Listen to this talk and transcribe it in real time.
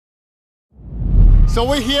So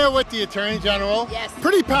we're here with the Attorney General. Yes.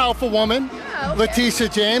 Pretty powerful woman. Oh, okay. Letitia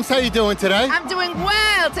James, how you doing today? I'm doing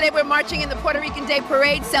well. Today we're marching in the Puerto Rican Day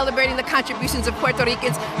Parade, celebrating the contributions of Puerto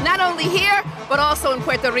Ricans, not only here, but also in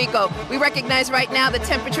Puerto Rico. We recognize right now the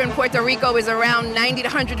temperature in Puerto Rico is around 90 to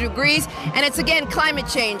 100 degrees, and it's, again, climate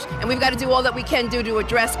change. And we've got to do all that we can do to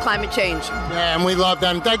address climate change. Yeah, and we love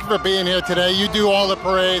that. And thank you for being here today. You do all the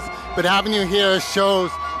parades, but having you here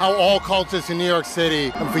shows how all cultures in New York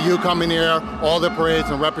City, and for you coming here, all the parades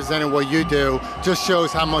and representing what you do, just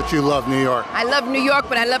shows how much you love New York. I love New York,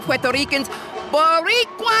 but I love Puerto Ricans.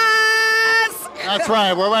 Boricuas! That's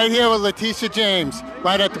right. We're right here with Letitia James,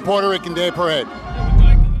 right at the Puerto Rican Day Parade.